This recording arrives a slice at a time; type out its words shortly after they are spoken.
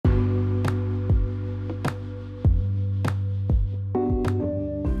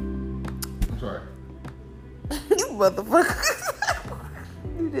motherfucker.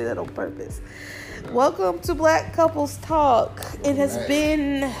 You did that on purpose. Welcome to Black Couples Talk. It has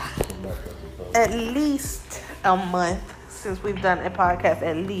been at least a month since we've done a podcast,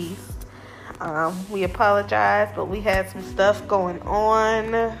 at least. We apologize, but we had some stuff going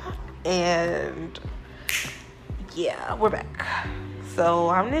on, and yeah, we're back. So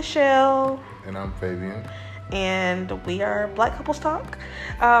I'm Nichelle. And I'm Fabian. And we are Black Couples Talk.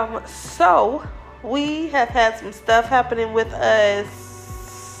 So we have had some stuff happening with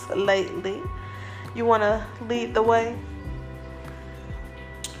us lately. You want to lead the way?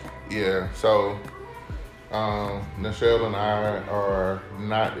 Yeah, so Nichelle and I are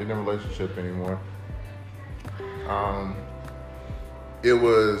not in a relationship anymore. It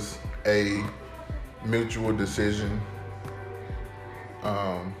was a mutual decision,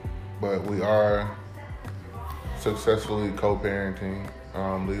 but we are successfully co-parenting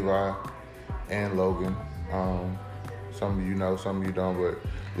Levi and Logan. Some of you know, some of you don't, but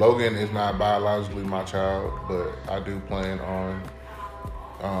Logan is not biologically my child, but I do plan on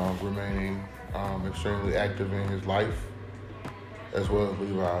remaining extremely active in his life, as well as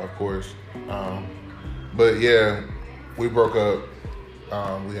Levi, of course. But yeah, we broke up.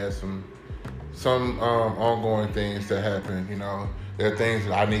 We had some ongoing things that happened. You know, there are things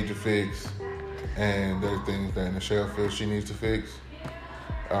that I need to fix, and there are things that Nichelle feels she needs to fix.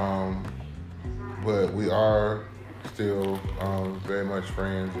 But we are still very much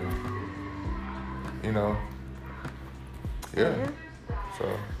friends, and you know, yeah. Mm-hmm. So,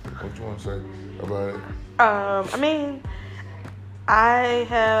 what you want to say about it? I mean, I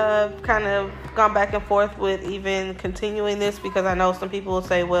have kind of gone back and forth with even continuing this, because I know some people will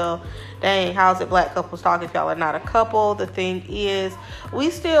say, well, dang, how's it Black Couples Talk if y'all are not a couple? The thing is, we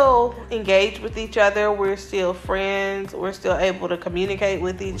still engage with each other. We're still friends. We're still able to communicate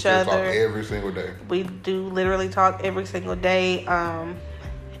with each other. Talk every single day. We do literally talk every single day.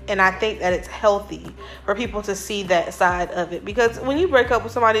 And I think that it's healthy for people to see that side of it. Because when you break up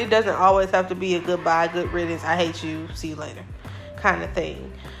with somebody, it doesn't always have to be a goodbye, good riddance, I hate you, see you later kind of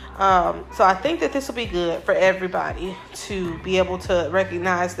thing. So I think that this will be good for everybody to be able to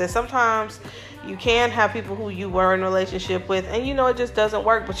recognize that sometimes you can have people who you were in a relationship with, and you know it just doesn't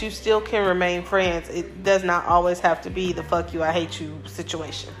work, but you still can remain friends. It does not always have to be the fuck you, I hate you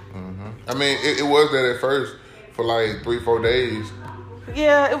situation. Mm-hmm. I mean, it was that at first for like 3-4 days.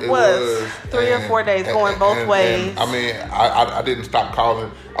 Yeah, it was 3 or 4 days going both ways. And, I mean, I didn't stop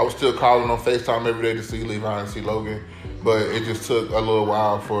calling. I was still calling on FaceTime every day to see Levi and see Logan. But it just took a little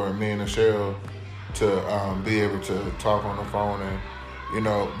while for me and Nichelle to be able to talk on the phone, and you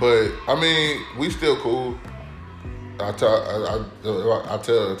know. But I mean, we still cool. I tell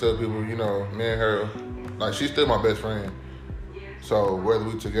people, you know, me and her, like, she's still my best friend. So whether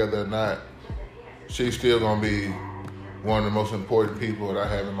we together or not, she's still gonna be one of the most important people that I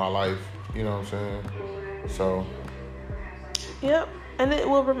have in my life. You know what I'm saying? So. Yep, and it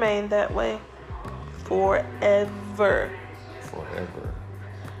will remain that way forever.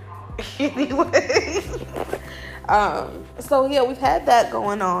 Anyway. So yeah, we've had that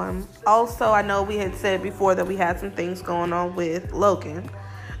going on. Also, I know we had said before that we had some things going on with Logan.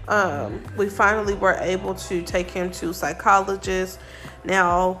 We finally were able to take him to psychologists.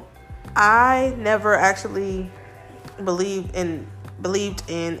 Now, I never actually believed in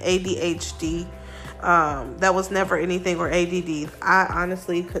ADHD. That was never anything, or ADD. I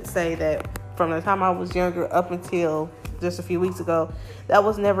honestly could say that from the time I was younger up until just a few weeks ago, that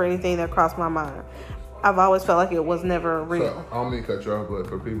was never anything that crossed my mind. I've always felt like it was never real. So, I don't mean to cut you off, but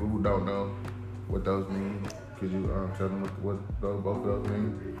for people who don't know what those mean, could you tell them what both of those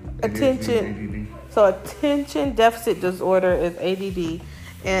mean? Attention. ADD. So attention deficit disorder is ADD,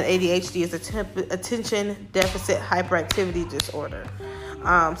 and ADHD is attention deficit hyperactivity disorder.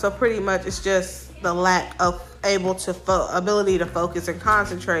 So pretty much it's just the lack of ability to focus and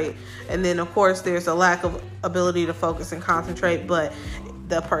concentrate. And then of course there's a lack of ability to focus and concentrate, but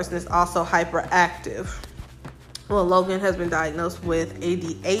the person is also hyperactive. Well, Logan has been diagnosed with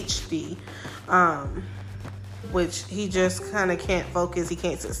ADHD, which he just kind of can't focus. He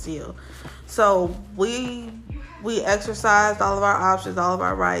can't sit still. So we exercised all of our options, all of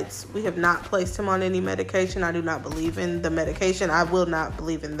our rights. We have not placed him on any medication. I do not believe in the medication. I will not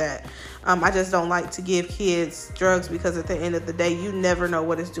believe in that. I just don't like to give kids drugs, because at the end of the day, you never know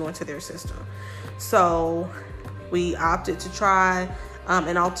what it's doing to their system. So we opted to try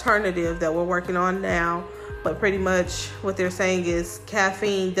an alternative that we're working on now. But pretty much what they're saying is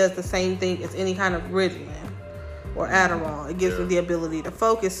caffeine does the same thing as any kind of Ritalin or Adderall. It gives them the ability to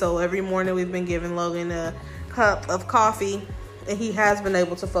focus. So every morning we've been giving Logan a cup of coffee, and he has been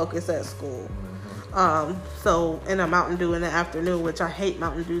able to focus at school. So, and a Mountain Dew in the afternoon, which I hate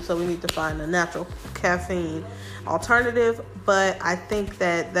Mountain Dew, so we need to find a natural caffeine alternative. But I think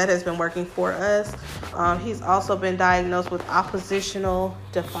that has been working for us. He's also been diagnosed with oppositional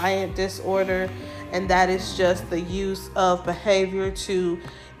defiant disorder, and that is just the use of behavior to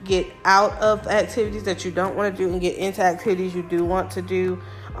get out of activities that you don't want to do and get into activities you do want to do.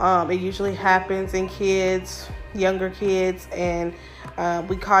 It usually happens in kids, younger kids, and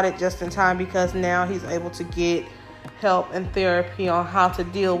we caught it just in time because now he's able to get help and therapy on how to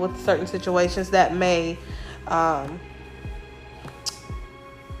deal with certain situations that may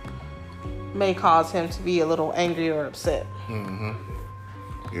cause him to be a little angry or upset. Mm-hmm.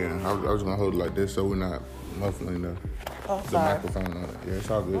 Yeah, I was gonna hold it like this so we're not muffling the microphone. Yeah, it's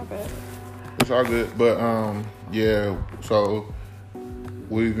all good. Okay. It's all good. But yeah, so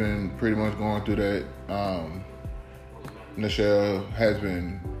we've been pretty much going through that. Nichelle has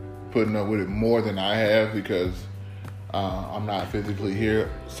been putting up with it more than I have because I'm not physically here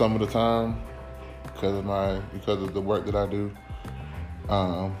some of the time because of the work that I do.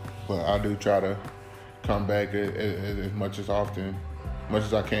 But I do try to come back as much as I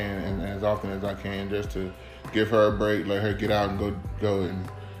can, and as often as I can, just to give her a break, let her get out and go and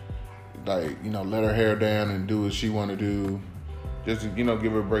let her hair down and do what she want to do. Just to, give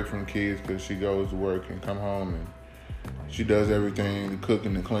her a break from the kids because she goes to work and come home and she does everything, the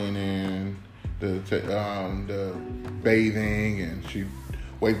cooking, the cleaning, the bathing, and she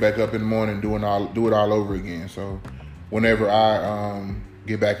wakes back up in the morning do it all over again. So whenever I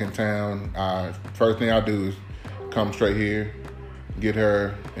get back in town, first thing I do is come straight here, get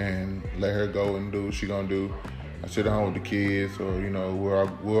her, and let her go and do what she gonna do. I sit at home with the kids, or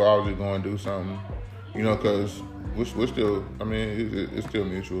we're always gonna do something, because we're still. I mean, it's still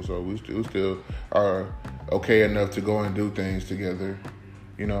mutual, so we still are okay enough to go and do things together.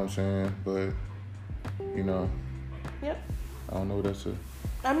 You know what I'm saying? But Yep. I don't know what that's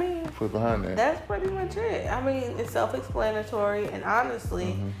put behind that. That's pretty much it. I mean, it's self-explanatory, and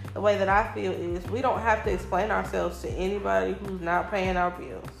honestly, the way that I feel is we don't have to explain ourselves to anybody who's not paying our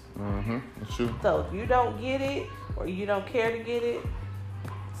bills. That's true. So if you don't get it, or you don't care to get it,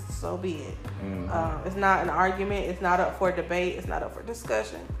 so be it. It's not an argument. It's not up for debate. It's not up for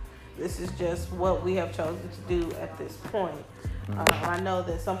discussion. This is just what we have chosen to do at this point. I know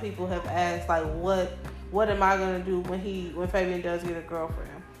that some people have asked, like, what am I gonna do when Fabian does get a girlfriend?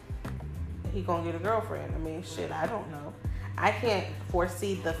 He gonna get a girlfriend? I mean, shit, I don't know. I can't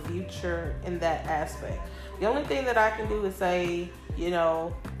foresee the future in that aspect. The only thing that I can do is say,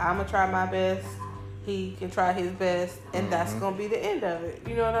 I'm gonna try my best. He can try his best, and that's gonna be the end of it.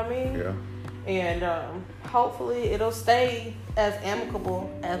 You know what I mean? Yeah. And hopefully it'll stay as amicable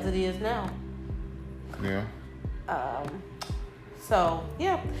as it is now. Yeah. So,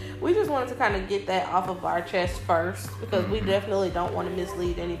 yeah, we just wanted to kind of get that off of our chest first because we definitely don't want to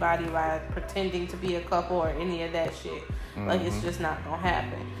mislead anybody by pretending to be a couple or any of that shit. Like, it's just not going to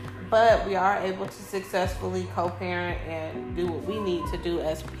happen. But we are able to successfully co-parent and do what we need to do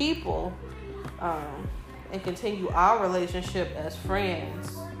as people and continue our relationship as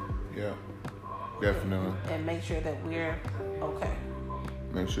friends. Yeah, definitely. And make sure that we're okay.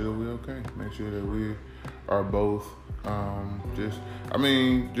 Make sure that we're okay. Make sure that we are both just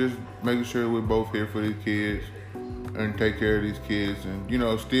making sure we're both here for these kids and take care of these kids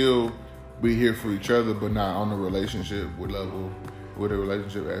and, still be here for each other, but not on the relationship level, with a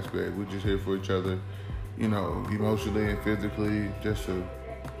relationship aspect. We're just here for each other, emotionally and physically, just to,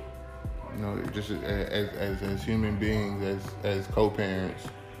 just as human beings, as co-parents,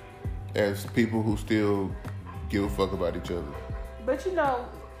 as people who still give a fuck about each other. But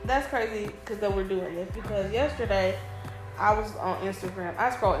that's crazy because that we're doing this because yesterday I was on Instagram.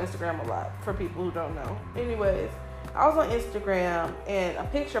 I scroll Instagram a lot for people who don't know. Anyways, I was on Instagram and a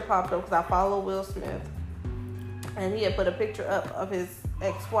picture popped up because I follow Will Smith. And he had put a picture up of his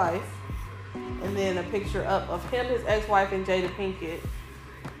ex-wife and then a picture up of him, his ex-wife, and Jada Pinkett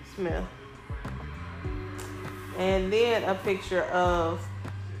Smith. And then a picture of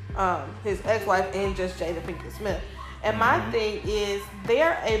his ex-wife and just Jada Pinkett Smith. And my thing is,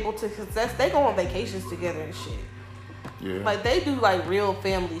 they're able to success. They go on vacations together and shit. Yeah. Like, they do, like, real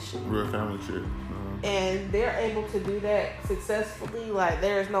family shit. Real family shit. And they're able to do that successfully. Like,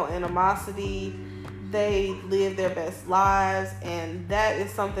 there's no animosity. They live their best lives. And that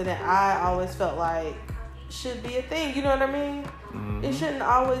is something that I always felt like should be a thing. You know what I mean? It shouldn't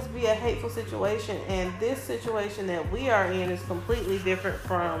always be a hateful situation. And this situation that we are in is completely different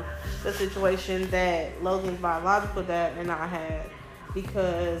from the situation that Logan's biological dad and I had.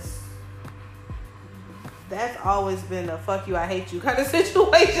 Because that's always been a fuck you, I hate you kind of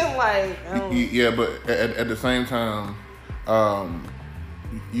situation. Like, yeah, but at the same time,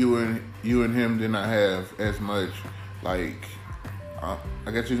 you and him did not have as much, like, I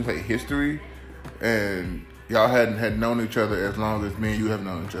guess you can say history, and y'all had known each other as long as me and you have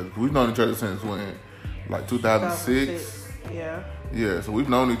known each other. We've known each other since when, like 2006. Yeah. Yeah, so we've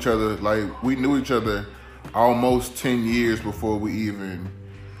known each other, like, we knew each other almost 10 years before we even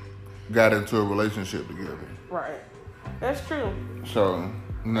got into a relationship together. Right. That's true. So,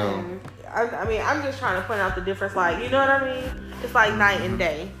 no. I mean, I'm just trying to point out the difference, like, you know what I mean? It's like night and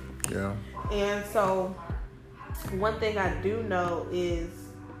day. Yeah. And so, one thing I do know is,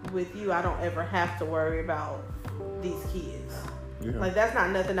 with you, I don't ever have to worry about these kids. Yeah. Like, that's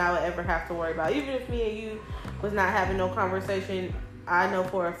not nothing I would ever have to worry about. Even if me and you was not having no conversation, I know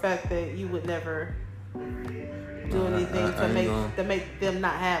for a fact that you would never do anything to make them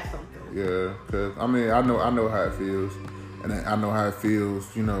not have something. Yeah, because, I mean, I know how it feels. And I know how it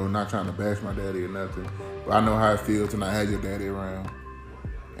feels, you know, not trying to bash my daddy or nothing. But I know how it feels to not have your daddy around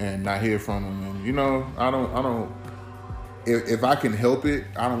and not hear from him. And, you know, I don't, if I can help it,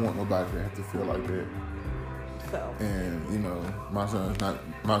 I don't want nobody to have to feel like that. So. And, you know, my sons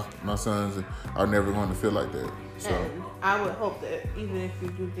are never going to feel like that. So. And I would hope that even if you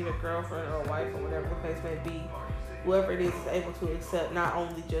do get a girlfriend or a wife or whatever the case may be, whoever it is able to accept not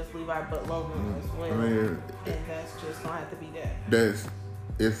only just Levi but Logan as well. I mean, and that's just gonna have to be that.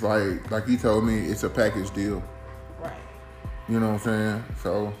 It's like you told me, it's a package deal. Right. You know what I'm saying?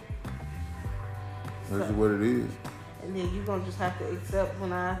 So that's what it is. And then you're gonna just have to accept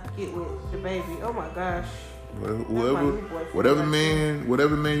when I get with the baby. Oh my gosh. Whatever man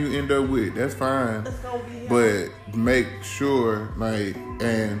you end up with, that's fine. It's gonna be him. But make sure, like,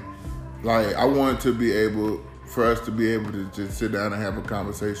 and like, I want to be able for us to be able to just sit down and have a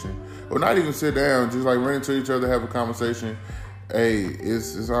conversation, or not even sit down, just like run into each other, have a conversation. Hey,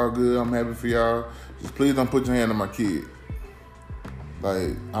 it's all good. I'm happy for y'all. Just please don't put your hand on my kid.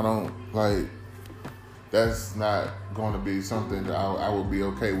 Like, I don't, like, that's not going to be something that I would be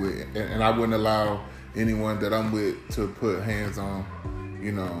okay with, and I wouldn't allow anyone that I'm with to put hands on,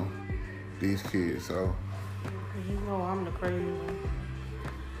 you know, these kids. So you know I'm the crazy one.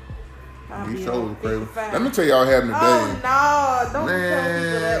 You so crazy. Let me tell y'all what happened today. Oh no! Don't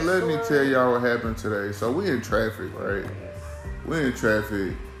Man, let me tell y'all what happened today. So we in traffic, right? We in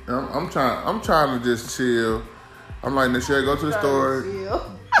traffic. I'm trying to just chill. I'm like, Nichelle, go to the store.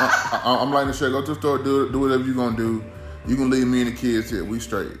 I'm like, Nichelle, go to the store. Do whatever you gonna do. You can leave me and the kids here. We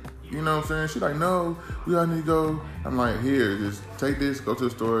straight. You know what I'm saying? She's like, no, we all need to go. I'm like, here, just take this. Go to the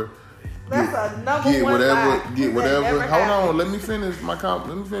store. That's a number one lie. Get whatever. Hold on, let me finish Let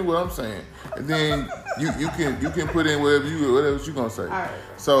me finish what I'm saying, and then you can put in whatever you gonna say. All right.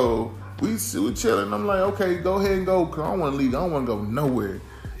 So we chilling. I'm like, okay, go ahead and go, cause I don't want to leave. I don't want to go nowhere.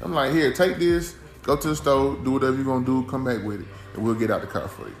 I'm like, here, take this. Go to the store. Do whatever you gonna do. Come back with it, and we'll get out the car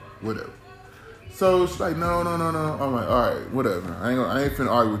for you. Whatever. So she's like, no. I'm like, all right, whatever. I ain't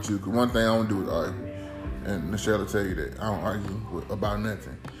finna argue with you. Cause one thing I don't do is argue, and Nichelle will tell you that I don't argue about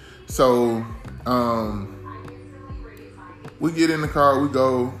nothing. So, we get in the car, we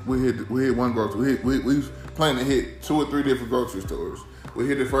go, we hit one grocery. We plan to hit 2 or 3 different grocery stores. We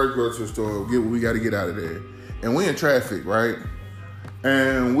hit the first grocery store, get what we got to get out of there. And we in traffic, right?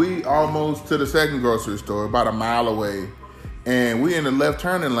 And we almost to the second grocery store, about a mile away. And we in the left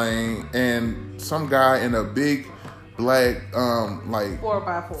turning lane, and some guy in a big black, like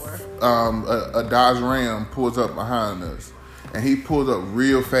 4x4, a Dodge Ram pulls up behind us. And he pulled up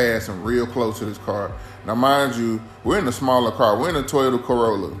real fast and real close to this car. Now, mind you, we're in a smaller car. We're in a Toyota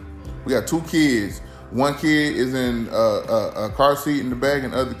Corolla. We got 2 kids. One kid is in a car seat in the back,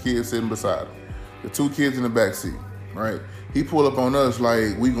 and the other kid sitting beside him. The 2 kids in the back seat, right? He pulled up on us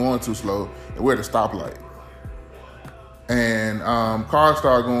like we going too slow, and we're at a stoplight. And car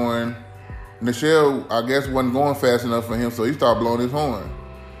started going. Nichelle, I guess, wasn't going fast enough for him, so he started blowing his horn.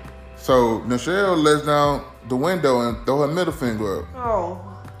 So Nichelle lets down the window and throw her middle finger up.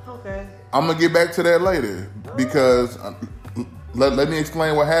 Oh, okay. I'm gonna get back to that later because let me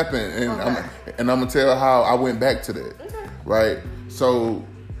explain what happened, and okay. I'm gonna tell how I went back to that. Okay. Right. So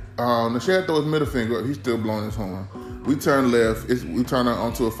Nichelle throw his middle finger up. He's still blowing his horn. We turn left. We turn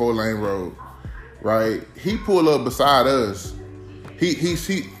onto a 4-lane road. Right. He pulled up beside us. He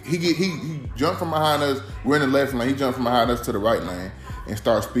jumped from behind us. We're in the left lane. He jumped from behind us to the right lane and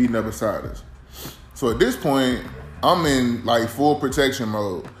started speeding up beside us. So at this point, I'm in like full protection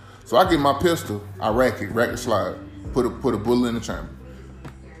mode. So I get my pistol, I rack the slide, put a bullet in the chamber.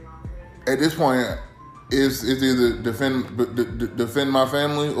 At this point, it's either defend my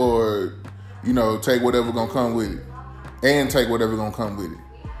family or take whatever gonna come with it, and take whatever gonna come with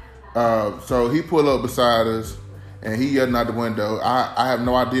it. So he pulled up beside us, and he yelling out the window. I have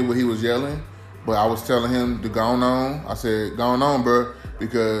no idea what he was yelling, but I was telling him to go on. I said, "Go on, bro,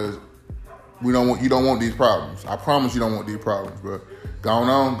 because you don't want these problems. I promise you don't want these problems, bro. Go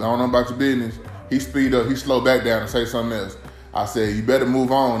on about your business." He speed up, he slowed back down and say something else. I said, "You better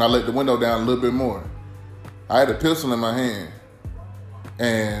move on." I let the window down a little bit more. I had a pistol in my hand,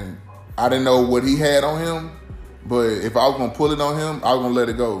 and I didn't know what he had on him, but if I was gonna pull it on him, I was gonna let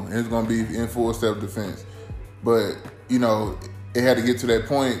it go, and it's gonna be in full self-defense. But it had to get to that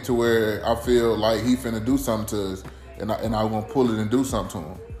point to where I feel like he finna do something to us, and I was gonna pull it and do something to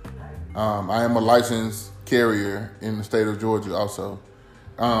him. I am a licensed carrier in the state of Georgia also.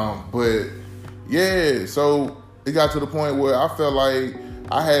 But yeah, so it got to the point where I felt like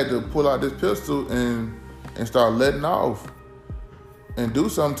I had to pull out this pistol and start letting off and do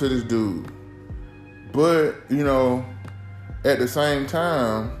something to this dude. But, at the same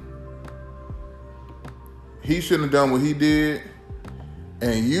time, he shouldn't have done what he did,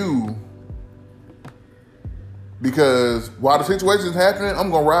 and because while the situation's happening, I'm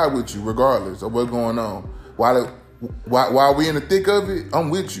gonna ride with you regardless of what's going on. While we in the thick of it, I'm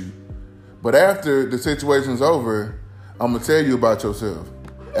with you. But after the situation's over, I'm gonna tell you about yourself.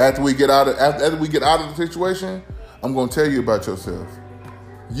 After we get out of the situation, I'm gonna tell you about yourself.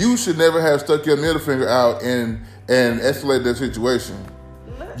 You should never have stuck your middle finger out and escalated that situation.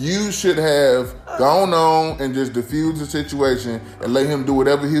 You should have gone on and just diffused the situation and let him do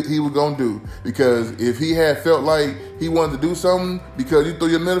whatever he was going to do. Because if he had felt like he wanted to do something because you threw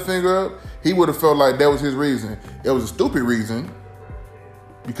your middle finger up, he would have felt like that was his reason. It was a stupid reason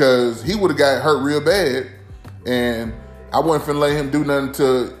because he would have got hurt real bad, and I wasn't finna let him do nothing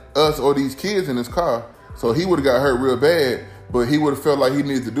to us or these kids in his car. So he would have got hurt real bad, but he would have felt like he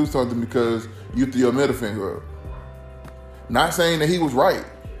needed to do something because you threw your middle finger up. Not saying that he was right.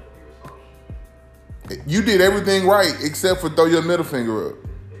 You did everything right except for throw your middle finger up.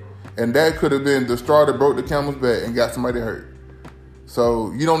 And that could have been the straw that broke the camel's back and got somebody hurt.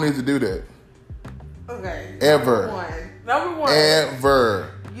 So you don't need to do that. Okay. Ever. Number one.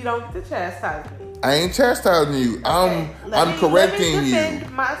 Ever. You don't get to chastise me. I ain't chastising you. Okay. I'm correcting let me you.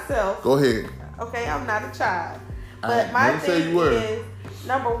 defend myself. Go ahead. Okay, I'm not a child. But my thing is,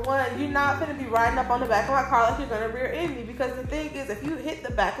 number one, you're not going to be riding up on the back of my car like you're going to rear end me. Because the thing is, if you hit the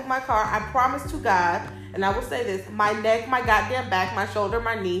back of my car, I promise to God, and I will say this, my neck, my goddamn back, my shoulder,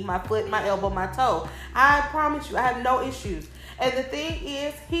 my knee, my foot, my elbow, my toe. I promise you, I have no issues. And the thing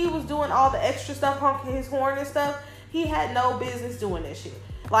is, he was doing all the extra stuff, honking his horn and stuff. He had no business doing that shit.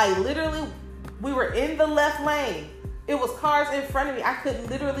 Like, literally, we were in the left lane. It was cars in front of me. I could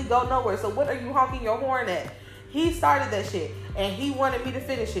literally go nowhere. So what are you honking your horn at? He started that shit, and he wanted me to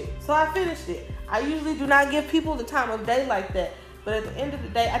finish it. So I finished it. I usually do not give people the time of day like that. But at the end of the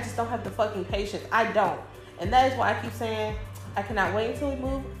day, I just don't have the fucking patience. I don't. And that is why I keep saying I cannot wait until we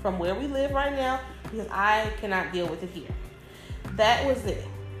move from where we live right now, because I cannot deal with it here. That was it.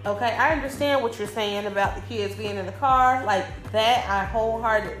 Okay, I understand what you're saying about the kids being in the car. Like that, I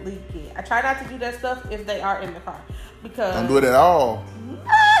wholeheartedly get. I try not to do that stuff if they are in the car. Because don't do it at all.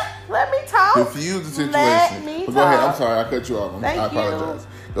 Let me talk. Diffuse the situation. Let me talk. Go ahead. I'm sorry. I cut you off. I apologize.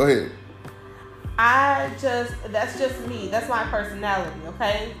 Go ahead. That's just me. That's my personality,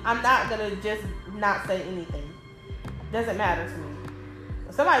 okay? I'm not going to just not say anything. Doesn't matter to me.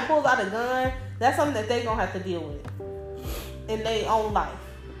 If somebody pulls out a gun, that's something that they're going to have to deal with in their own life.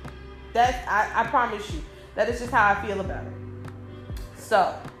 I promise you. That is just how I feel about it.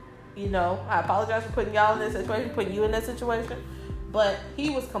 So, I apologize for putting y'all in this situation, putting you in that situation. But he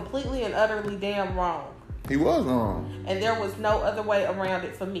was completely and utterly damn wrong. He was wrong. And there was no other way around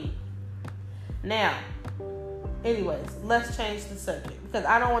it for me. Now, anyways, let's change the subject. Because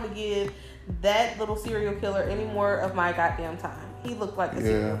I don't want to give that little serial killer any more of my goddamn time. He looked like a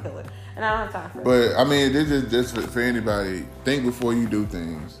serial killer. And I don't have time for it. But, I mean, this is just for anybody. Think before you do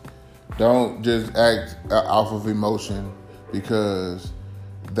things. Don't just act off of emotion, because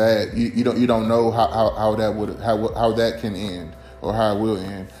that you don't know how that can end. Or how it will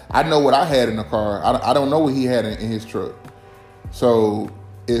end. I know what I had in the car. I don't know what he had in his truck. So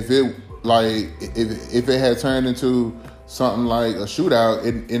if it had turned into something like a shootout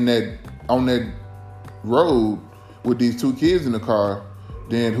on that road with these two kids in the car,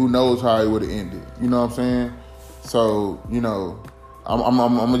 then who knows how it would have ended. You know what I'm saying? So I'm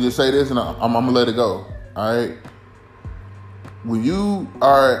gonna just say this and I'm gonna let it go. All right. When you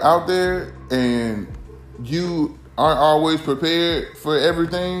are out there and you aren't always prepared for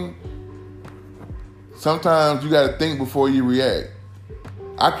everything, sometimes you got to think before you react.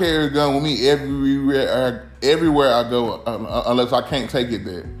 I carry a gun with me everywhere I go, unless I can't take it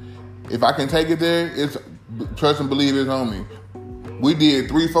there. If I can take it there, it's trust and believe it's on me. We did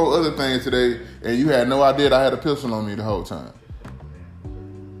 3-4 other things today, and you had no idea that I had a pistol on me the whole time.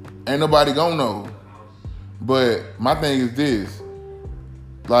 Ain't nobody gonna know. But my thing is this: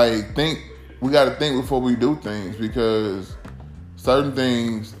 like, we gotta think before we do things, because certain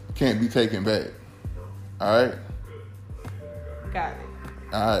things can't be taken back. All right. Got it.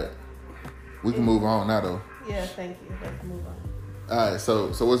 All right. We can move on now, though. Yeah, thank you. Let's move on. All right.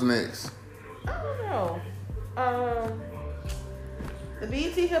 So what's next? I don't know. The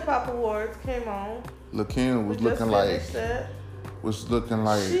BET Hip Hop Awards came on. LaKim was looking like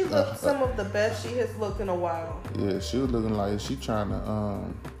she looked some of the best she has looked in a while. Yeah, she was looking like she trying to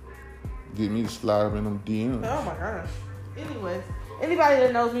get me to slide up in them DMs. Oh my gosh. Anyways, anybody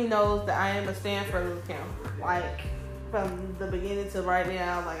that knows me knows that I am a stan for LaKim. Like, from the beginning to right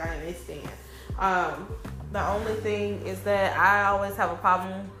now, like, I am a stan. The only thing is that I always have a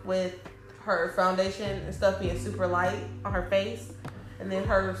problem with her foundation and stuff being super light on her face, and then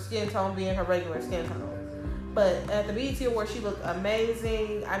her skin tone being her regular skin tone. But at the BET Awards, she looked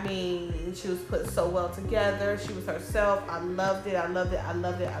amazing. I mean, she was put so well together. She was herself. I loved it.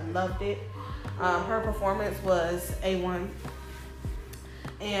 Her performance was A1.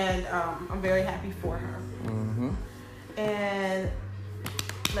 And I'm very happy for her. Mm-hmm. And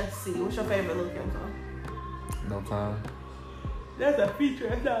let's see, what's your favorite Lil Kim song? No Time. That's a feature.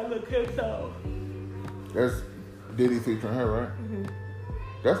 That's not a Lil Kim song. That's Diddy featuring her, right? Mm-hmm.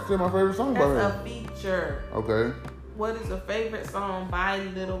 That's still my favorite song by her. That's a feature. Okay. What is your favorite song by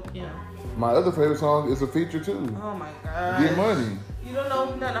Lil Kim? My other favorite song is a feature too. Oh my god. Get Money. You don't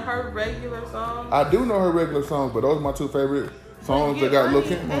know none of her regular songs? I do know her regular songs, but those are my two favorite songs that got Lil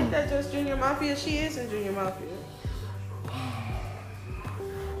Kim. Ain't that just Junior Mafia? She is in Junior Mafia.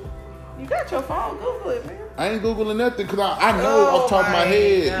 You got your phone, Google it, man. I ain't Googling nothing because I know off the top of my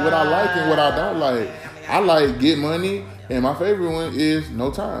head what I like and what I don't like. I like Get Money, and my favorite one is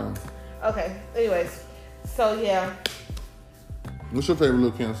No Time. Okay, anyways. So, yeah. What's your favorite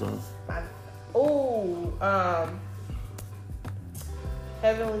Lil Kim song?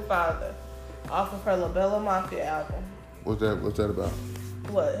 Heavenly Father, off of her La Bella Mafia album. What's that about?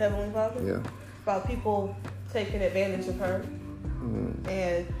 What, Heavenly Father? Yeah. About people taking advantage of her. Mm.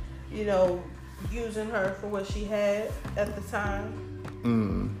 And, you know, using her for what she had at the time.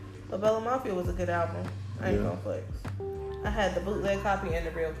 Mm. La Bella Mafia was a good album. I ain't gonna flex. I had the bootleg copy and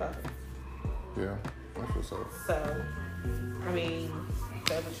the real copy. Yeah, that's what's up. So, I mean,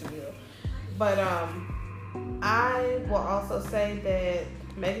 say what you will. But I will also say that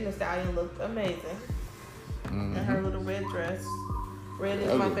Megan Thee Stallion looked amazing in her little red dress. Red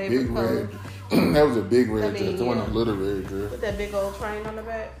is my favorite color. That was a big red dress. The one a little red dress. With that big old train on the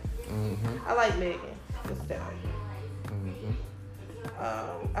back. Mm-hmm. I like Megan Thee Stallion. Mm-hmm.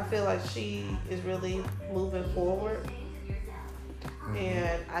 I feel like she is really moving forward.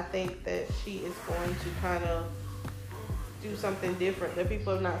 And I think that she is going to kind of do something different that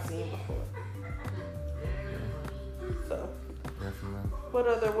people have not seen before. So, definitely.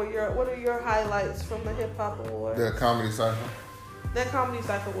 what are your highlights from the Hip Hop Awards? The comedy cycle. That comedy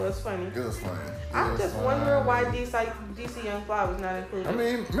cycle was funny. It was funny. I'm just wondering why DC Young Fly was not included. I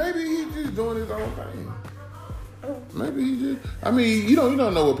mean, maybe he's just doing his own thing. Maybe he just. I mean, you don't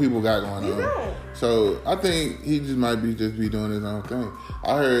know what people got going on. You don't. So I think he just might be doing his own thing.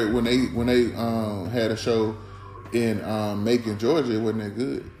 I heard when they had a show in Macon, Georgia, it wasn't that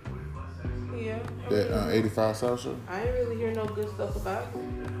good. Yeah. That 85 South show. I ain't really hear no good stuff about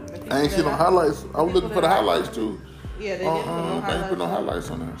it. I ain't seen no highlights. I was looking for the highlights too. Yeah, they didn't put no highlights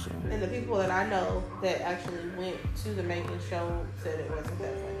on that show. And the people that I know that actually went to the Macon show said it wasn't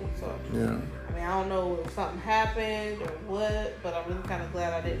that funny. So yeah. I mean, I don't know if something happened or what, but I'm really kind of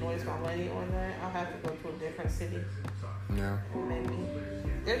glad I didn't waste my money on that. I'll have to go to a different city. Yeah. And maybe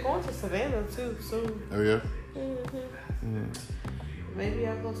they're going to Savannah too soon. Oh yeah. Mm-hmm. Mm. Maybe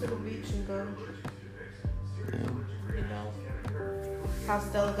I'll go to the beach and go. Yeah. You know, how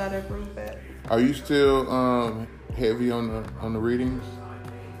Stella got her groove back. Are you still heavy on the readings,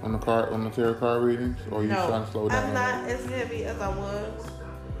 on the tarot card readings, or are you trying to slow down? I'm not as heavy as I was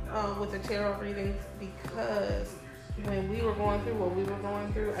with the tarot readings because when we were going through what we were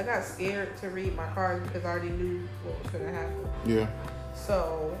going through, I got scared to read my cards because I already knew what was going to happen. Yeah.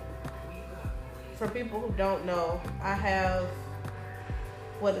 So, for people who don't know, I have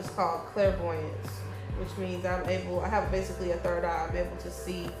what is called clairvoyance, which means I have basically a third eye. I'm able to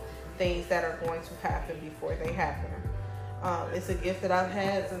see things that are going to happen before they happen. It's a gift that I've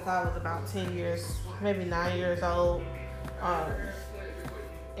had since I was about 10 years, maybe 9 years old.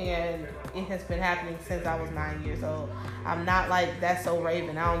 And it has been happening since I was 9 years old. I'm not like That's So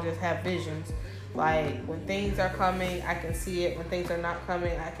Raven. I don't just have visions. Like, when things are coming, I can see it. When things are not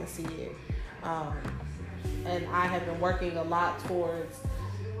coming, I can see it. And I have been working a lot towards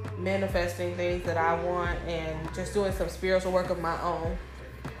manifesting things that I want and just doing some spiritual work of my own.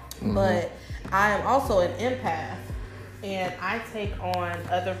 Mm-hmm. But I am also an empath, and I take on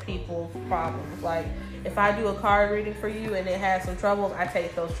other people's problems. Like, if I do a card reading for you and it has some troubles, I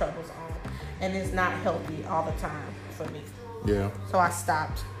take those troubles on. And it's not healthy all the time for me. Yeah. So I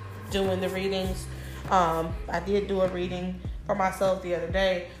stopped doing the readings. I did do a reading for myself the other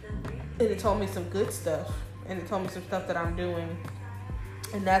day, and it told me some good stuff. And it told me some stuff that I'm doing.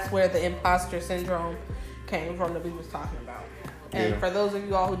 And that's where the imposter syndrome came from that we was talking about. And for those of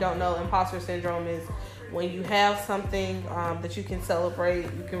you all who don't know, imposter syndrome is when you have something that you can celebrate,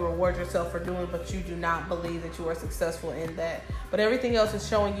 you can reward yourself for doing, but you do not believe that you are successful in that. But everything else is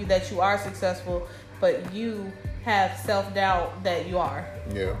showing you that you are successful, but you have self-doubt that you are.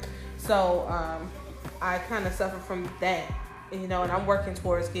 Yeah. So I kind of suffer from that, and I'm working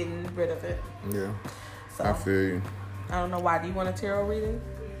towards getting rid of it. Yeah. So I feel you. I don't know why. Do you want a tarot reading?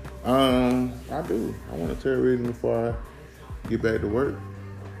 I do. I want a tarot reading before I get back to work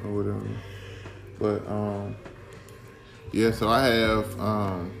or whatever. But yeah. So I have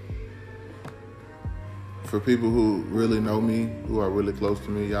for people who really know me, who are really close to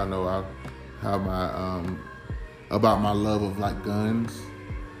me, y'all know I have my about my love of like guns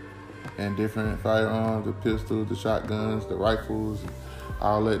and different firearms, the pistols, the shotguns, the rifles,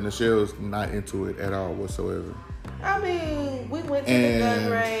 all that. And Michelle's not into it at all whatsoever. I mean, we went to the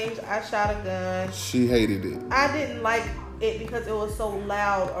gun range. I shot a gun. She hated it. I didn't like it because it was so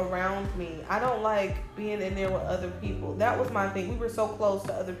loud around me. I don't like being in there with other people. That was my thing. We were so close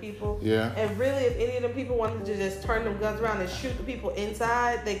to other people. Yeah. And really, if any of them people wanted to just turn them guns around and shoot the people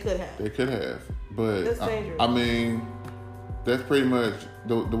inside, they could have. They could have. But that's dangerous. I mean, that's pretty much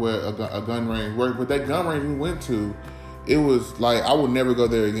the way a gun range works. But that gun range we went to, it was like, I would never go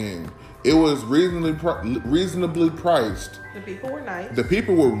there again. It was reasonably priced. The people were nice. The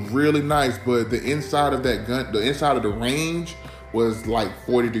people were really nice, but the inside of the inside of the range was like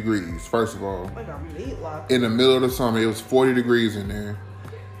 40 degrees, first of all. Like a meat locker. In the middle of the summer, it was 40 degrees in there.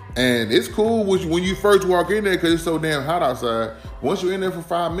 And it's cool when you first walk in there because it's so damn hot outside. Once you're in there for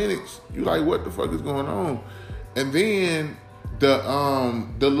 5 minutes, you're like, what the fuck is going on? And then the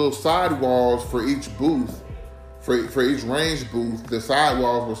little side walls for each booth, for each range booth, the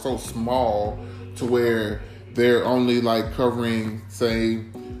sidewalls were so small to where they're only like covering, say,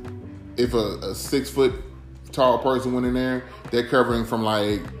 if a 6 foot tall person went in there, they're covering from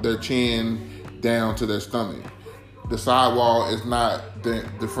like their chin down to their stomach. The sidewall is not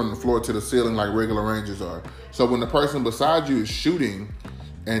from the floor to the ceiling like regular ranges are. So when the person beside you is shooting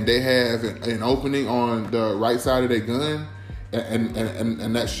and they have an opening on the right side of their gun,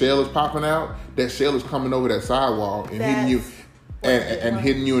 and that shell is popping out, that shell is coming over that sidewall and hitting you and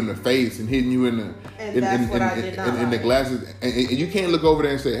hitting you in the face and hitting you in the glasses. And you can't look over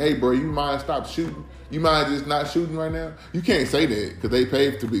there and say, hey, bro, you mind stop shooting? You mind just not shooting right now? You can't say that because they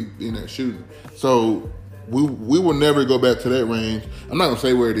paid to be in there shooting. So we will never go back to that range. I'm not going to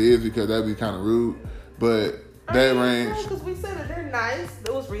say where it is because that'd be kind of rude, but that range. Because we said that they're nice.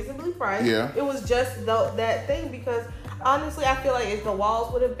 It was reasonably priced. Yeah. It was just that thing because honestly, I feel like if the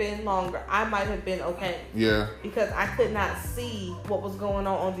walls would have been longer, I might have been okay. Yeah. Because I could not see what was going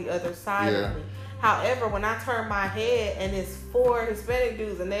on the other side of me. However, when I turn my head and it's 4 Hispanic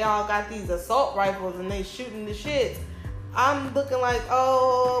dudes and they all got these assault rifles and they shooting the shits, I'm looking like,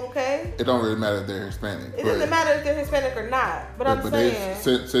 oh, okay. It don't really matter if they're Hispanic. It doesn't matter if they're Hispanic or not. But I'm saying,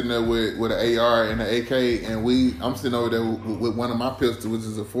 they sitting there with an AR and an AK, and I'm sitting over there with one of my pistols, which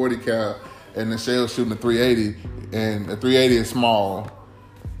is a 40 cal, and the shell's shooting a 380, and a 380 is small.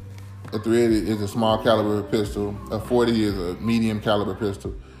 A 380 is a small caliber pistol. A 40 is a medium caliber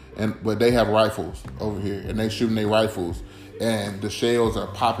pistol, but they have rifles over here, and they shooting their rifles, and the shells are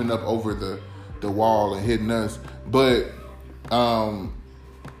popping up over the wall and hitting us, but.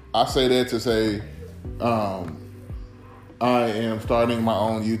 I say that to say I am starting my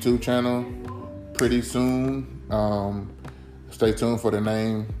own YouTube channel pretty soon. Stay tuned for the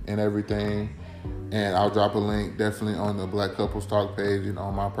name and everything. And I'll drop a link definitely on the Black Couples Talk page and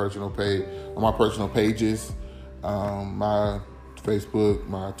on my personal page, on my personal pages. My Facebook,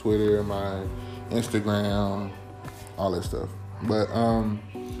 my Twitter, my Instagram, all that stuff. But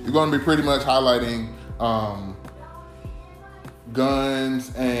you're going to be pretty much highlighting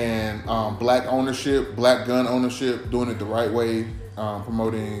guns and black gun ownership, doing it the right way,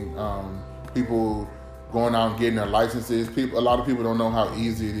 promoting people going out and getting their licenses. A lot of people don't know how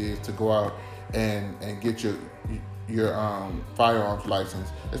easy it is to go out and get your firearms license,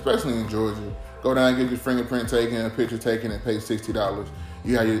 especially in Georgia. Go down and get your fingerprint taken, a picture taken, and pay $60.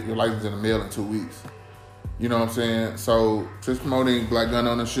 You have your license in the mail in 2 weeks. You know what I'm saying? So just promoting black gun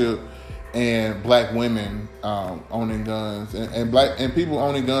ownership and black women owning guns and people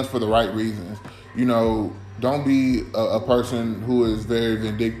owning guns for the right reasons. You know, don't be a person who is very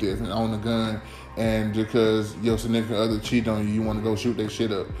vindictive and own a gun, and because your significant other cheated on you, you want to go shoot their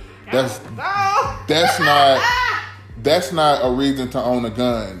shit up. That's not a reason to own a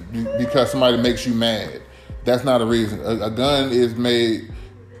gun because somebody makes you mad. That's not a reason. A gun is made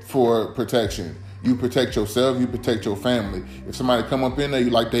for protection. You protect yourself, you protect your family. If somebody come up in there, you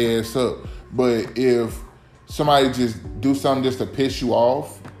light their ass up. But if somebody just do something just to piss you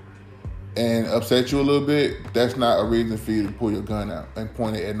off and upset you a little bit, that's not a reason for you to pull your gun out and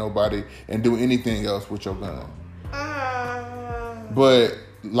point it at nobody and do anything else with your gun. But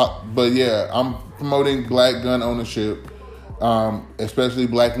yeah, I'm promoting black gun ownership, especially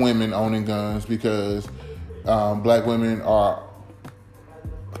black women owning guns, because black women are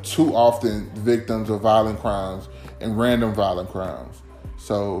too often victims of violent crimes and random violent crimes.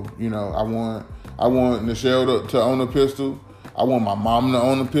 So, you know, I want Nichelle to own a pistol. I want my mom to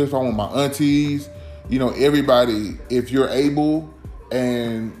own a pistol. I want my aunties, you know, everybody. If you're able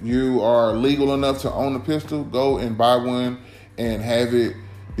and you are legal enough to own a pistol, go and buy one and have it,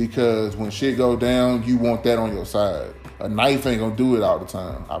 because when shit go down, you want that on your side. A knife ain't gonna do it all the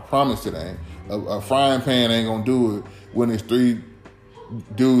time. I promise it ain't. A frying pan ain't gonna do it when there's 3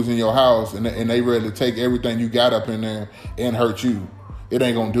 dudes in your house and they ready to take everything you got up in there and hurt you. It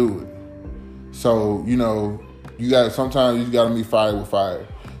ain't gonna do it. So, you know, sometimes you gotta meet fire with fire.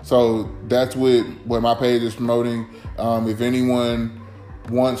 So that's what my page is promoting. If anyone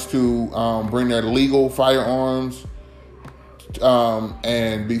wants to bring their legal firearms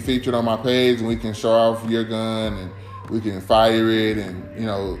and be featured on my page, and we can show off your gun and we can fire it and, you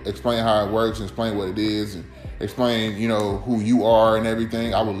know, explain how it works and explain what it is and explain, you know, who you are and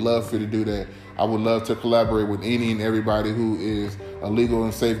everything, I would love for you to do that. I would love to collaborate with any and everybody who is a legal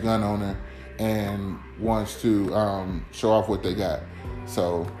and safe gun owner and wants to show off what they got.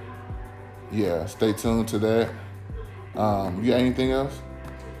 So, yeah, stay tuned to that. You got anything else?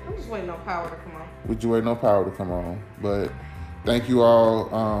 I'm just waiting on power to come on. We're waiting on power to come on. But thank you all.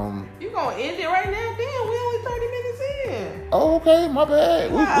 You gonna end it right now? Damn, we only 30 minutes in. Oh, okay, my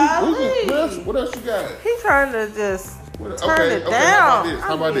bad. What else you got? He trying to just turn it down.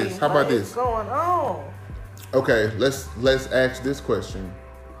 How about this? What's going on? Okay, let's ask this question.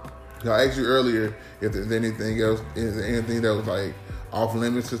 I asked you earlier if there's anything else, is there anything that was like off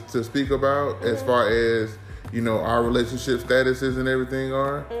limits to speak about as far as, you know, our relationship statuses and everything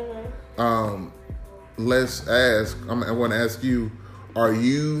are. Let's ask. I want to ask you: are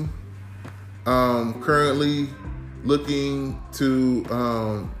you currently looking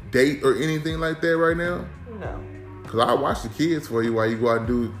to date or anything like that right now? No. Cause I watch the kids for you while you go out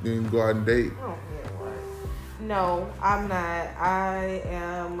and go out and date. Oh yeah, what? No, I'm not. I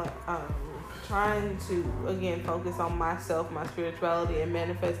am trying to again focus on myself, my spirituality, and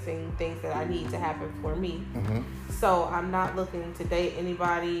manifesting things that I need to happen for me. Mm-hmm. So I'm not looking to date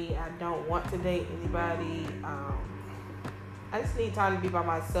anybody. I don't want to date anybody. I just need time to be by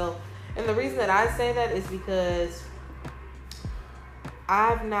myself. And the reason that I say that is because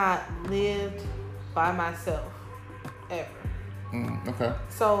I've not lived by myself ever. Okay.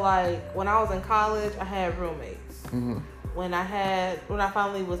 So like when I was in college, I had roommates. Mm-hmm. When I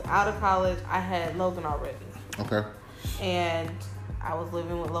finally was out of college, I had Logan already. Okay. And I was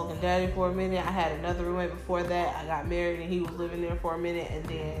living with Logan Daddy for a minute. I had another roommate before that. I got married and he was living there for a minute, and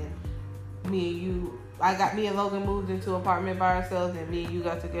then me and Logan moved into an apartment by ourselves, and me and you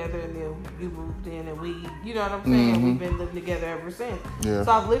got together, and then you moved in, and we, you know what I'm saying? Mm-hmm. We've been living together ever since. Yeah.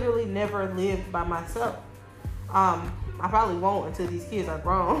 So I've literally never lived by myself. I probably won't until these kids are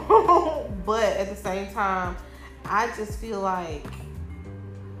grown. But at the same time, I just feel like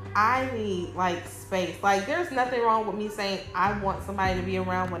I need like space. Like there's nothing wrong with me saying I want somebody to be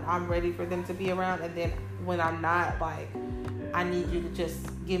around when I'm ready for them to be around, and then when I'm not, like I need you to just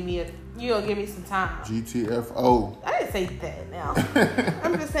give me some time. GTFO. I didn't say that now.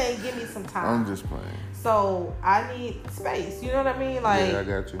 I'm just saying give me some time. I'm just playing. So I need space. You know what I mean? Like, yeah, I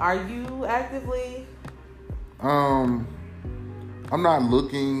got you. Are you actively? I'm not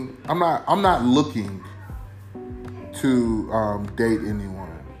looking to date anyone.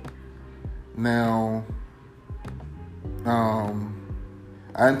 Now,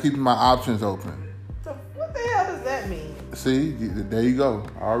 I'm keeping my options open. So what the hell does that mean? See, there you go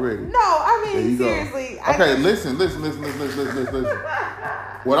already. No, I mean seriously. Okay, listen.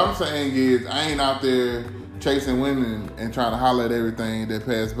 What I'm saying is, I ain't out there chasing women and trying to holler at everything that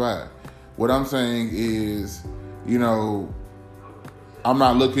pass by. What I'm saying is, you know, I'm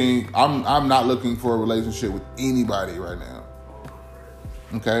not looking for a relationship with anybody right now.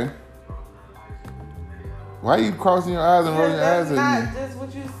 Okay? Why are you crossing your eyes and rolling your eyes at me? That's not just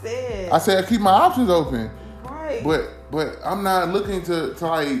what you said. I said keep my options open. Right. But I'm not looking to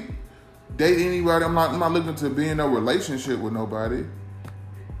like date anybody. I'm not looking to be in no relationship with nobody.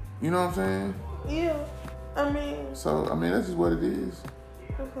 You know what I'm saying? Yeah. I mean. So that's just what it is.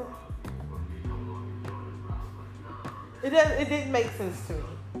 Okay. It didn't make sense to me.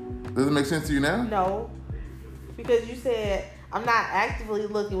 Does it make sense to you now? No. Because you said I'm not actively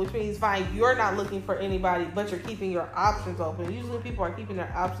looking, which means fine, you're not looking for anybody, but you're keeping your options open. Usually people are keeping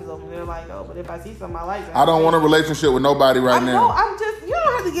their options open. They're like, oh, but if I see something I like that. I don't want a relationship with nobody right now. No, I'm just, you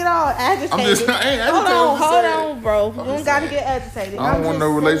don't have to get all agitated. I ain't agitated. Hold on, bro. You don't got to get agitated. I don't want no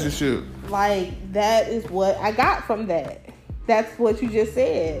relationship. Like, that is what I got from that. That's what you just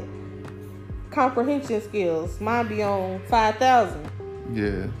said. Comprehension skills. Mine be on 5,000.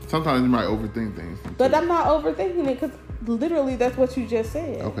 Yeah. Sometimes you might overthink things. But I'm not overthinking it because literally that's what you just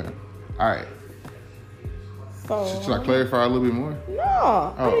said. Okay. All right. So, should I clarify a little bit more? No.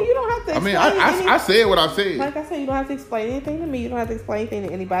 Oh. I mean, you don't have to explain I said what I said. Like I said, you don't have to explain anything to me. You don't have to explain anything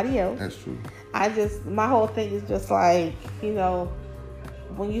to anybody else. That's true. My whole thing is just like, you know,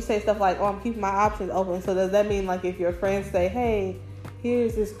 when you say stuff like, oh, I'm keeping my options open. So does that mean like if your friends say, hey,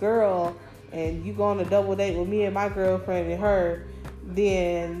 here's this girl and you go on a double date with me and my girlfriend and her,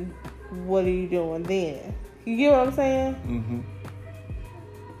 then what are you doing then? You get what I'm saying? Mm-hmm.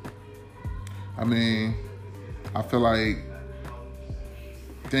 I mean, I feel like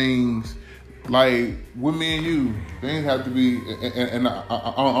things like with me and you, things have to be, and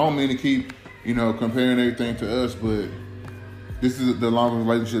I don't mean to keep, you know, comparing everything to us, but this is the longest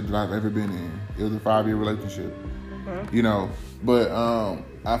relationship that I've ever been in. It was a 5-year relationship, you know, but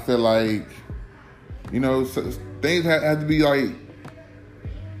I feel like, you know, things have to be like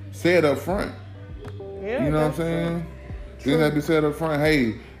said up front. Yeah, you know what I'm saying? Things have to be said up front.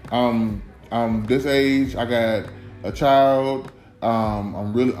 Hey, I'm this age. I got a child.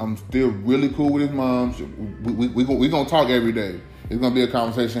 I'm still really cool with his mom. We gonna talk every day. It's gonna be a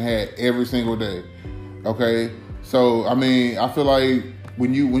conversation had every single day. Okay. So I mean, I feel like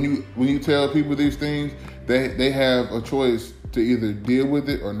when you tell people these things, they have a choice to either deal with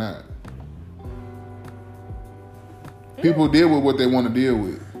it or not. People deal with what they want to deal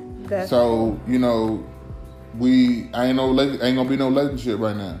with. So you know, I ain't gonna be no relationship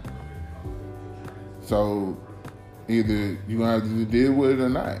right now. So either you're gonna have to deal with it or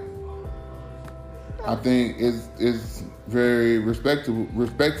not. I think it's very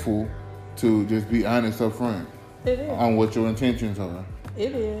respectful to just be honest up front. It is. On what your intentions are.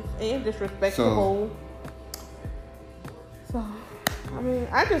 It is. And disrespectful. So I mean,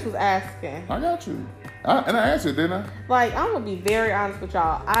 I just was asking. I got you. And I answered, didn't I? Like, I'm going to be very honest with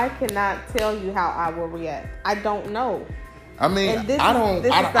y'all. I cannot tell you how I will react. I don't know. I mean, I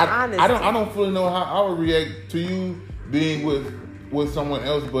don't fully know how I would react to you being with someone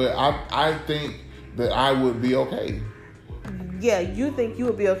else, but I think that I would be okay. Yeah, you think you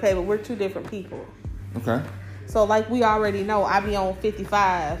would be okay, but we're two different people. Okay. So, like we already know, I be on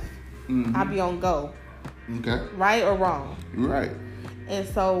 55. Mm-hmm. I be on go. Okay. Right or wrong? Right. And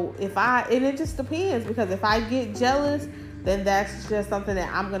so and it just depends, because if I get jealous, then that's just something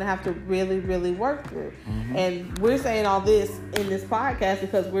that I'm going to have to really, really work through. Mm-hmm. And we're saying all this in this podcast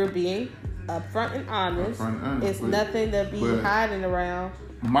because we're being upfront and honest. It's nothing to be hiding around.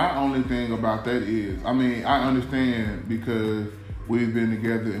 My only thing about that is, I mean, I understand because we've been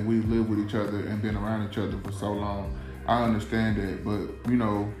together and we've lived with each other and been around each other for so long. I understand that. But, you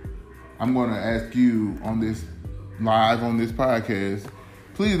know, I'm going to ask you on this live on this podcast,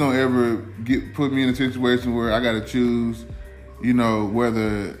 please don't ever put me in a situation where I got to choose, you know,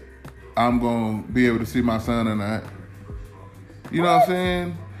 whether I'm going to be able to see my son or not. You know what I'm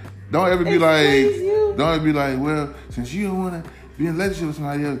saying? Don't ever be like, well, since you don't want to be in a relationship with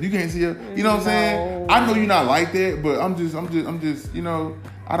somebody else, you can't see her. You know what I'm saying? I know you're not like that, but I'm just, you know,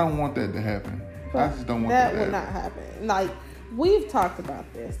 I don't want that to happen. But I just don't want that to happen. That would not happen. Like, we've talked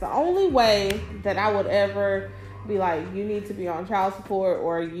about this. The only way that I would ever be like, you need to be on child support,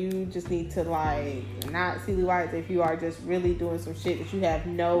 or you just need to like not see the whites if you are just really doing some shit that you have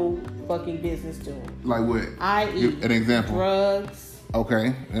no fucking business doing. Like what? I.e. an example. Drugs.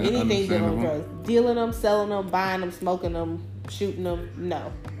 Okay. Anything dealing with drugs. Dealing them, selling them, buying them, smoking them, shooting them.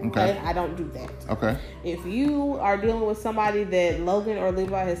 No. Okay. I don't do that. Okay. If you are dealing with somebody that Logan or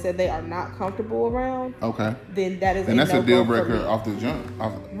Levi has said they are not comfortable around, okay, then that is and that's a deal breaker for me. off the jump.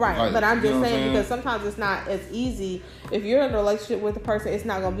 Right, like, but I'm just you know saying because sometimes it's not as easy. If you're in a relationship with a person, it's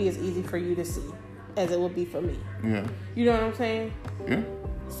not going to be as easy for you to see as it would be for me. Yeah. You know what I'm saying? Yeah.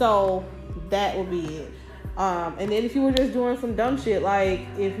 So that would be it. And then if you were just doing some dumb shit, like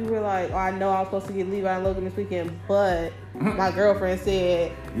if you were like, oh, I know I was supposed to get Levi and Logan this weekend, but my girlfriend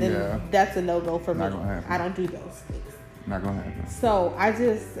said, then that's a no-go for me. Not gonna happen. I don't do those things. Not gonna happen. So I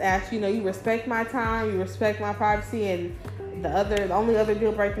just ask, you respect my time, you respect my privacy, and the only other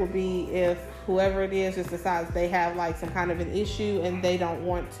deal breaker would be if whoever it is just decides they have like some kind of an issue and they don't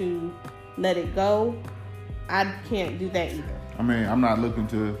want to let it go. I can't do that either. I mean, I'm not looking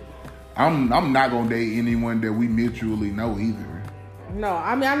to. I'm not gonna date anyone that we mutually know either. No,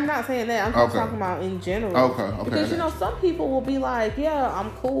 I mean I'm not saying that. I'm just talking about in general. Okay. Because some people will be like, yeah,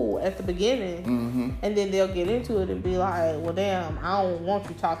 I'm cool at the beginning, and then they'll get into it and be like, well, damn, I don't want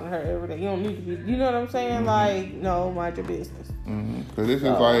you talking to her every day. You don't need to be. You know what I'm saying? Like, no, mind your business. Because this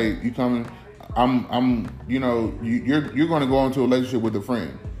is like you coming. You're gonna go into a relationship with a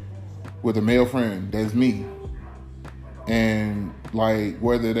friend, with a male friend. That's me. And like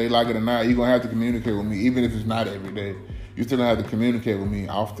whether they like it or not, you're gonna have to communicate with me, even if it's not every day. You still have to communicate with me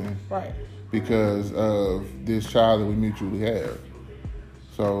often, right? Because of this child that we mutually have.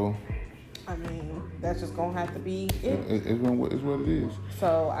 So, I mean, that's just gonna have to be it. It's what it is.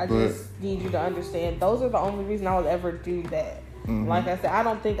 So I just need you to understand. Those are the only reason I would ever do that. Like I said, I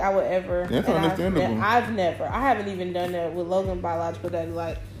don't think I would ever. That's understandable. I haven't even done that with Logan biological daddy.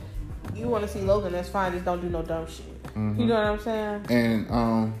 Like, you want to see Logan, that's fine. Just don't do no dumb shit. You know what I'm saying?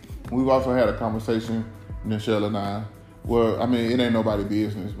 And we've also had a conversation, Nichelle and I. Well, I mean, it ain't nobody's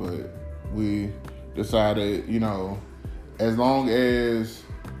business, but we decided, as long as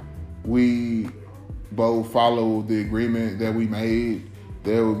we both follow the agreement that we made,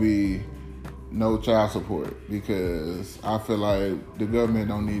 there will be no child support, because I feel like the government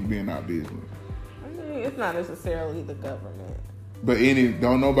don't need to be in our business. I mean, it's not necessarily the government. But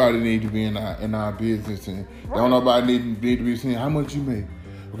don't nobody need to be in our business, and don't nobody need to be saying how much you make.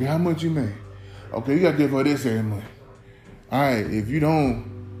 Okay, how much you make? Okay, you got to give her this every month. All right, if you don't,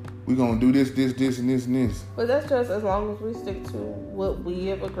 we're gonna do this, and this, and this. But that's just as long as we stick to what we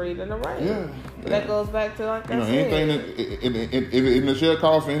have agreed and arranged. Yeah. That goes back to like I said. Anything if Nichelle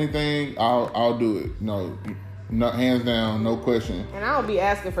calls for anything, I'll do it. No, hands down, no question. And I don't be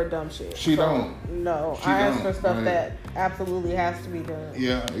asking for dumb shit. She don't. No, I ask for stuff that absolutely has to be done.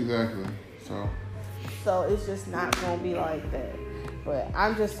 Yeah, exactly. So it's just not gonna be like that. But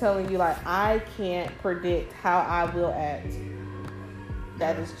I'm just telling you, like, I can't predict how I will act.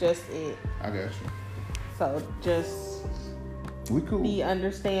 That is just it. I got you. So just we cool. Be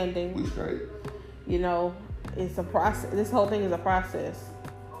understanding. We straight. It's a process. This whole thing is a process.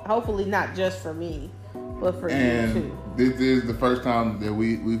 Hopefully not just for me, but for you too. This is the first time that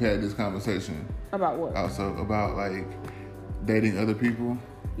we've had this conversation. About what? Also about like dating other people.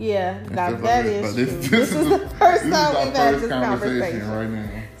 Yeah, that is true. This is the first time we've had this conversation right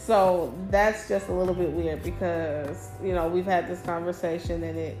now. So that's just a little bit weird because we've had this conversation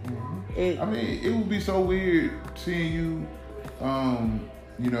and it. I mean, it would be so weird seeing you,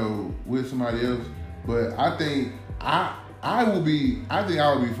 with somebody else. But I think I would be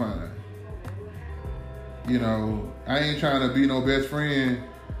fine. I ain't trying to be no best friend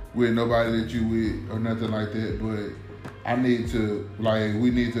with nobody that you with or nothing like that. But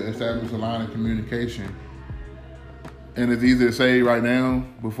we need to establish a line of communication. And it's easy to say right now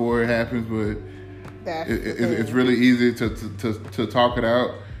before it happens, but it's really easy to talk it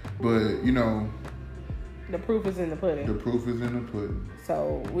out. But, the proof is in the pudding. The proof is in the pudding.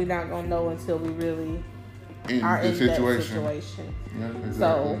 So we're not going to know until we really are in that situation. Yeah, exactly.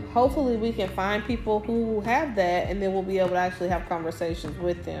 So hopefully we can find people who have that, and then we'll be able to actually have conversations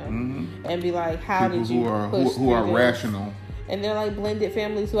with them and be like, how people did you who are rational? And they're like blended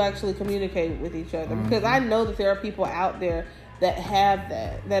families who actually communicate with each other. Because I know that there are people out there that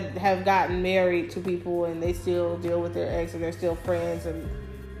have gotten married to people and they still deal with their ex and they're still friends. And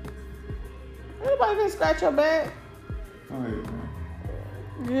anybody can scratch your back? Oh, yeah, man.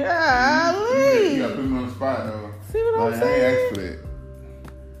 Yeah, you gotta put me on the spot, though. See what I'm saying?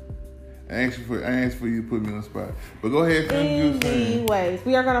 I ain't asked for that. I asked for you to put me on the spot. But go ahead, finish. Anyways,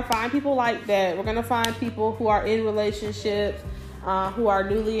 we are going to find people like that. We're going to find people who are in relationships, who are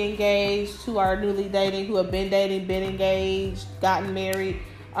newly engaged, who are newly dating, who have been dating, been engaged, gotten married,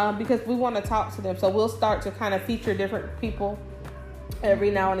 because we want to talk to them. So we'll start to kind of feature different people every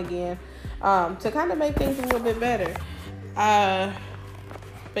now and again to kind of make things a little bit better.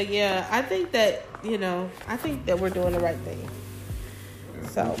 But yeah, I think that we're doing the right thing.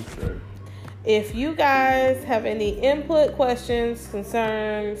 So, if you guys have any input, questions,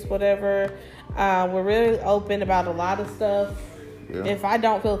 concerns, whatever, we're really open about a lot of stuff. Yeah. If I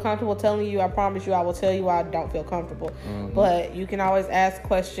don't feel comfortable telling you, I promise you I will tell you why I don't feel comfortable. Mm-hmm. But you can always ask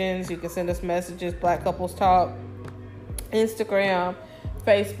questions. You can send us messages. Black Couples Talk, Instagram,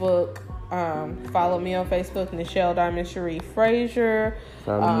 Facebook. Follow me on Facebook, Nichelle Diamond Cherie Frazier.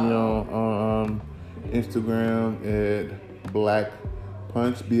 Follow me on Instagram at Black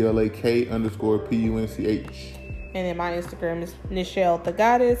Punch, BLAK_PUNCH. And then my Instagram is Nichelle the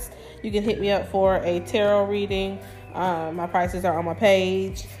Goddess. You can hit me up for a tarot reading. My prices are on my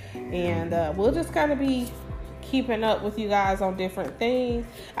page. And we'll just kind of be keeping up with you guys on different things.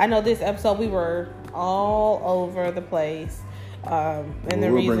 I know this episode we were all over the place. And the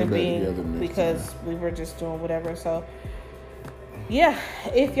reason being because we were just doing whatever. So, yeah,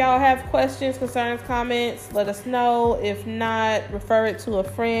 if y'all have questions, concerns, comments, let us know. If not, refer it to a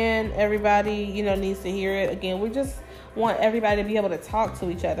friend. Everybody, needs to hear it. Again, we just want everybody to be able to talk to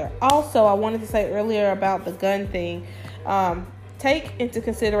each other. Also, I wanted to say earlier about the gun thing. Take into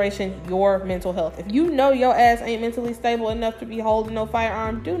consideration your mental health. If you know your ass ain't mentally stable enough to be holding no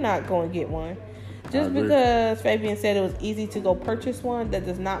firearm, do not go and get one. Just because Fabian said it was easy to go purchase one, that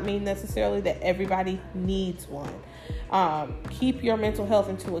does not mean necessarily that everybody needs one. Keep your mental health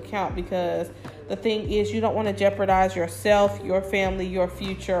into account, because the thing is, you don't want to jeopardize yourself, your family, your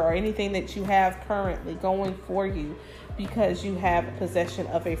future, or anything that you have currently going for you because you have possession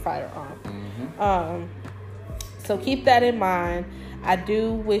of a firearm. Mm-hmm. So keep that in mind. I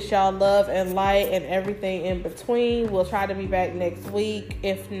do wish y'all love and light and everything in between. We'll try to be back next week.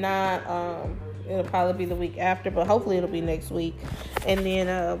 If not, it'll probably be the week after, but hopefully it'll be next week. And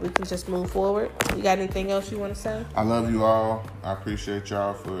then we can just move forward. You got anything else you want to say? I love you all. I appreciate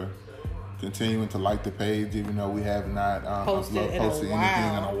y'all for continuing to like the page, even though we have not posted anything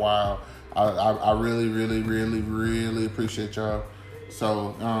in a while. I really, really, really, really appreciate y'all.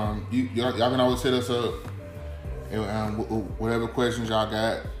 So y'all can always hit us up. And whatever questions y'all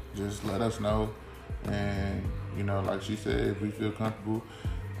got, just let us know. And, like she said, if we feel comfortable,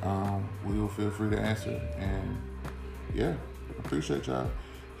 we will feel free to answer. And yeah, appreciate y'all.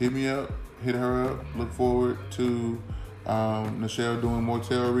 Hit me up, hit her up. Look forward to Nichelle doing more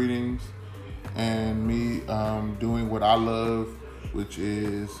tarot readings and me doing what I love, which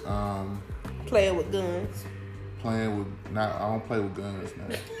is playing with guns. I don't play with guns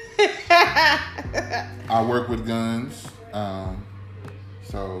now. I work with guns.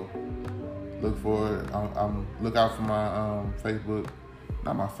 So look for it. Look out for my Facebook.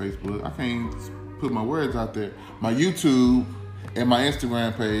 Not my Facebook. I can't put my words out there. My YouTube and my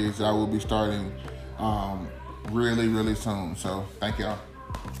Instagram page, I will be starting really, really soon. So thank y'all.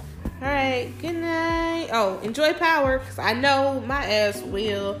 All right. Good night. Oh, enjoy power, because I know my ass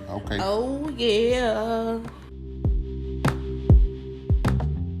will. Okay. Oh, yeah.